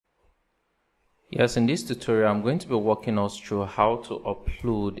Yes, in this tutorial, I'm going to be walking us through how to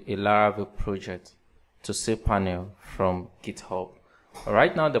upload a Laravel project to Cpanel from GitHub.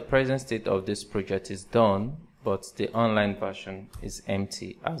 Right now, the present state of this project is done, but the online version is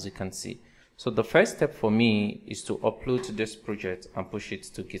empty, as you can see. So the first step for me is to upload this project and push it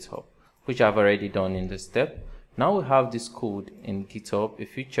to GitHub, which I've already done in this step. Now we have this code in GitHub.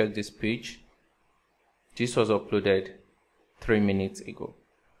 If you check this page, this was uploaded 3 minutes ago.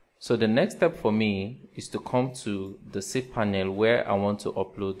 So the next step for me is to come to the Cpanel where I want to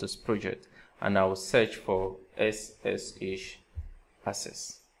upload this project, and I will search for SSH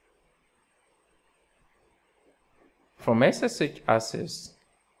access. From SSH access,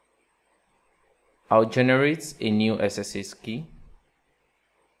 I'll generate a new SSH key.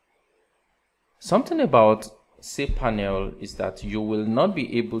 Something about Cpanel is that you will not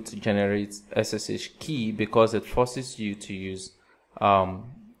be able to generate SSH key because it forces you to use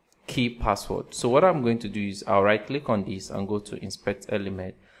key password. So what I'm going to do is I'll right click on this and go to inspect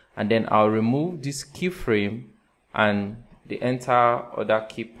element, and then I'll remove this keyframe and the entire other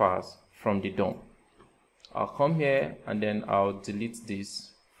key pass from the DOM. I'll come here and then I'll delete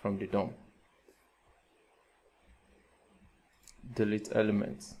this from the DOM. Delete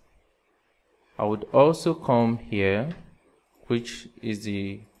elements. I would also come here, which is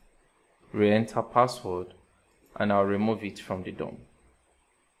the re-enter password, and I'll remove it from the DOM.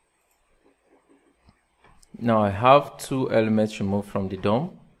 Now I have 2 elements removed from the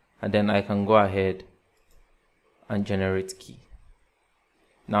DOM, and then I can go ahead and generate key.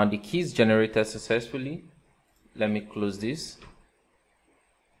 Now the key is generated successfully. Let me close this.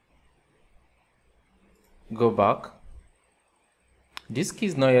 Go back. This key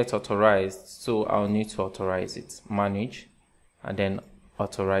is not yet authorized, so I'll need to authorize it. Manage, and then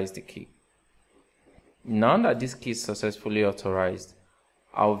authorize the key. Now that this key is successfully authorized,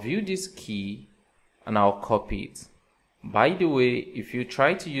 I'll view this key and I'll copy it. By the way, if you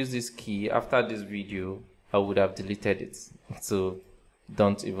try to use this key after this video, I would have deleted it, so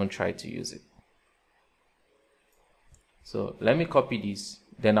don't even try to use it. So let me copy this,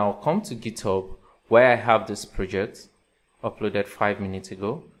 then I'll come to GitHub where I have this project uploaded 5 minutes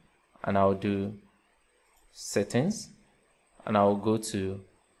ago, and I'll do settings, and I'll go to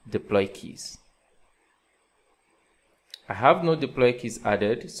deploy keys. I have no deploy keys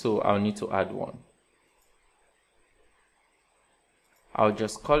added, so I'll need to add one. I'll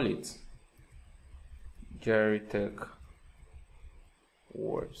just call it Geritech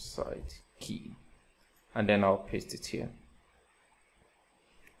website key, and then I'll paste it here.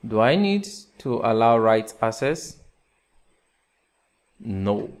 Do I need to allow write access?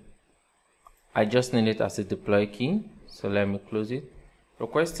 No. I just need it as a deploy key, so let me close it.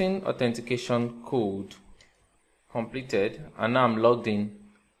 Requesting authentication code completed, and now I'm logged in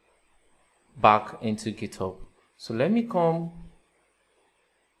back into GitHub. So let me come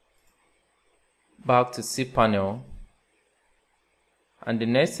back to Cpanel, and the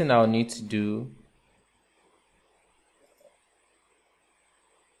next thing I'll need to do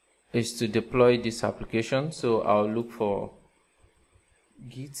is to deploy this application. So I'll look for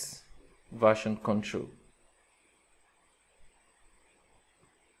Git version control.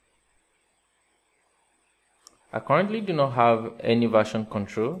 I currently do not have any version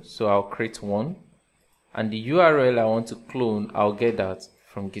control, so I'll create one, and the URL I want to clone, I'll get that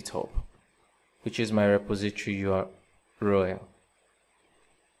from GitHub, which is my repository URL.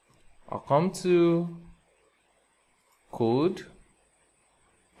 I'll come to code,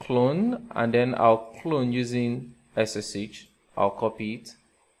 clone, and then I'll clone using SSH. I'll copy it,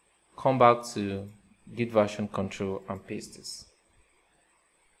 come back to Git version control and paste this.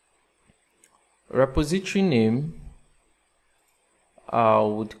 Repository name, I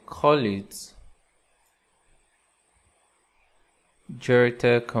would call it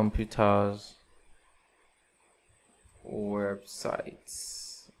Geritech computers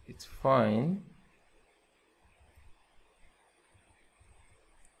websites. It's fine.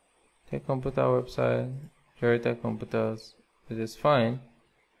 Tech computer website, Geritech computers. It is fine,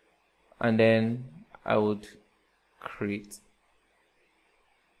 and then I would create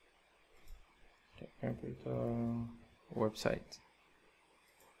computer website,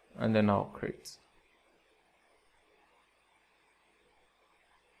 and then I'll create.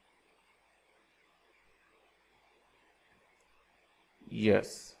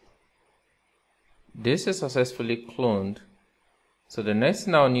 Yes, this is successfully cloned. So the next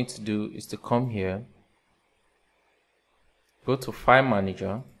thing I'll need to do is to come here, go to File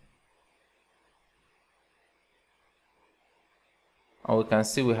Manager, and we can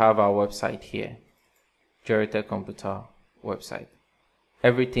see we have our website here, Geritech computer website.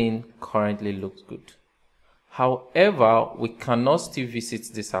 everything currently looks good. However, we cannot still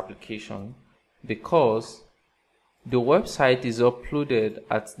visit this application because the website is uploaded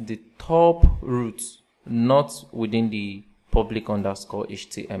at the top root, not within the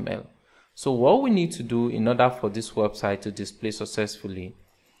public_HTML. So what we need to do in order for this website to display successfully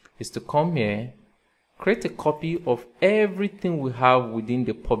is to come here, create a copy of everything we have within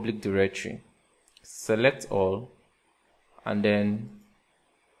the public directory, select all, and then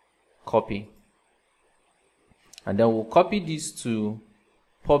copy. And then we'll copy this to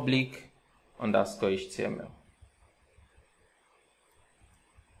public_HTML.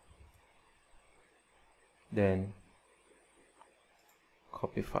 Then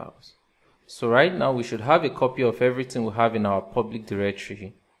copy files. So right now we should have a copy of everything we have in our public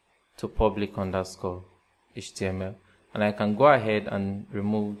directory to public_HTML, and I can go ahead and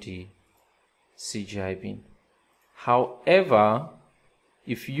remove the CGI bin. However,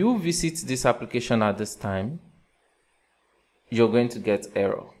 if you visit this application at this time, you're going to get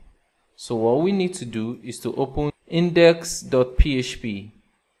error. So what we need to do is to open index.php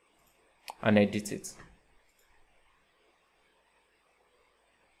and edit it.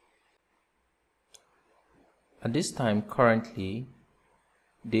 At this time, currently,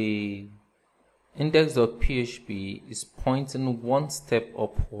 the index.php is pointing one step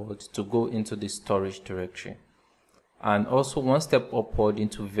upward to go into the storage directory, and also one step upward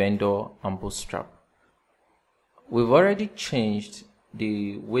into vendor and bootstrap. We've already changed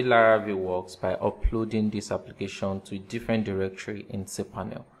the way Laravel works by uploading this application to a different directory in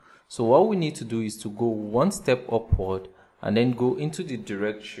Cpanel. So what we need to do is to go one step upward and then go into the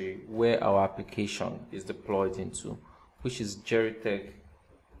directory where our application is deployed into, which is Geritech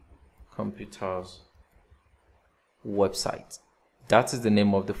Computers website. That is the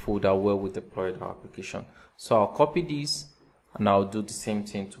name of the folder where we deployed our application. So I'll copy this and I'll do the same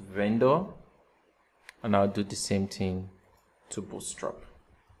thing to vendor, and I'll do the same thing to bootstrap.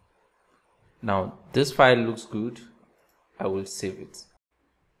 Now this file looks good. I will save it.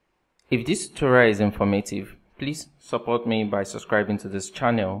 If this tutorial is informative, please support me by subscribing to this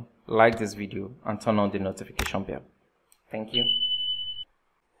channel, like this video, and turn on the notification bell. Thank you.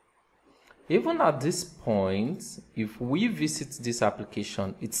 Even at this point, if we visit this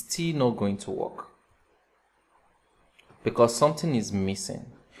application, it's still not going to work because something is missing.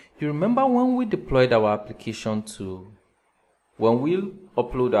 You remember when we deployed our application when we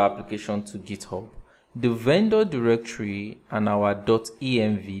upload our application to GitHub, the vendor directory and our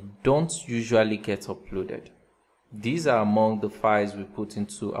 .env don't usually get uploaded. These are among the files we put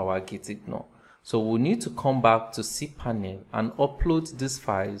into our Gitignore. So we need to come back to Cpanel and upload these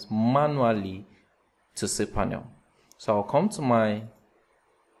files manually to Cpanel. So I'll come to my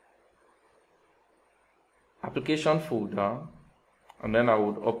application folder, and then I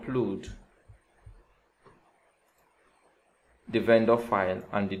would upload the vendor file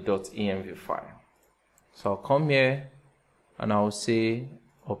and the .env file. So I'll come here and I'll say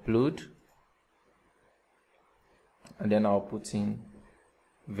upload, and then I'll put in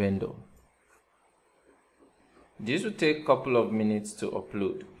vendor. This will take a couple of minutes to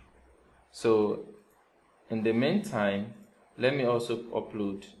upload. So in the meantime, let me also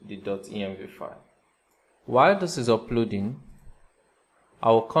upload the .env file. While this is uploading, I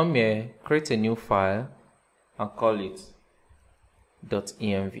will come here, create a new file, and call it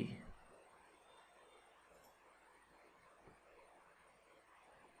 .env.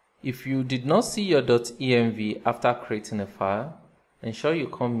 If you did not see your .env after creating a file, ensure you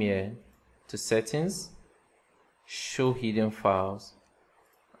come here to Settings, Show Hidden Files,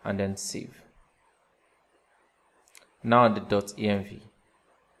 and then Save. Now the .env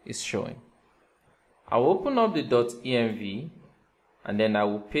is showing. I will open up the .env, and then I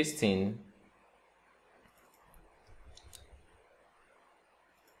will paste in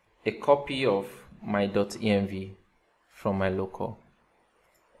a copy of my .env from my local.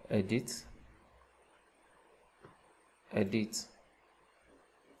 Edit, and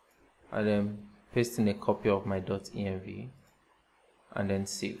then paste in a copy of my .env, and then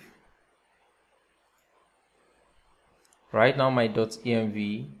save. Right now my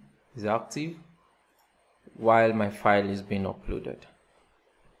 .env is active while my file is being uploaded.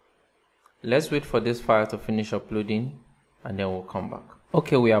 Let's wait for this file to finish uploading, and then we'll come back.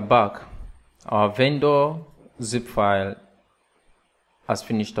 Okay, we are back. Our vendor zip file has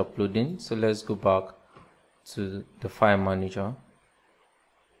finished uploading, so let's go back to the file manager.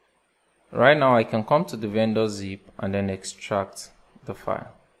 Right now I can come to the vendor zip and then extract the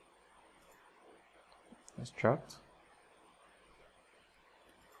file.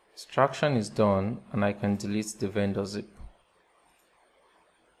 Extraction is done, and I can delete the vendor zip.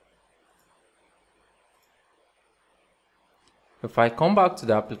 If I come back to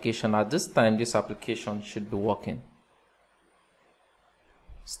the application, at this time this application should be working.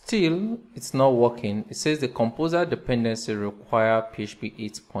 Still, it's not working. It says the composer dependency require PHP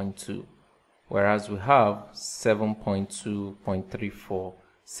 8.2, whereas we have 7.2.34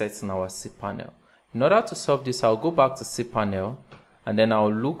 set in our cPanel. In order to solve this, I'll go back to cPanel, and then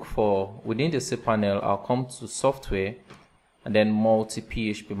I'll look for, within the cPanel, I'll come to software, and then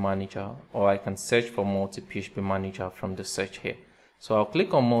multi-PHP manager, or I can search for multi-PHP manager from the search here. So I'll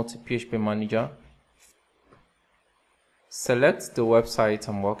click on multi-PHP manager, select the website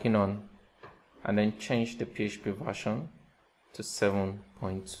I'm working on, and then change the PHP version to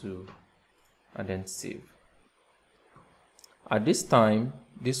 7.2 and then save. At this time,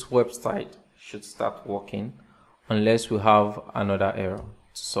 this website should start working unless we have another error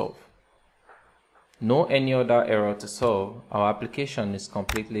to solve. No any other error to solve, our application is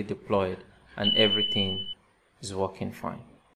completely deployed and everything is working fine.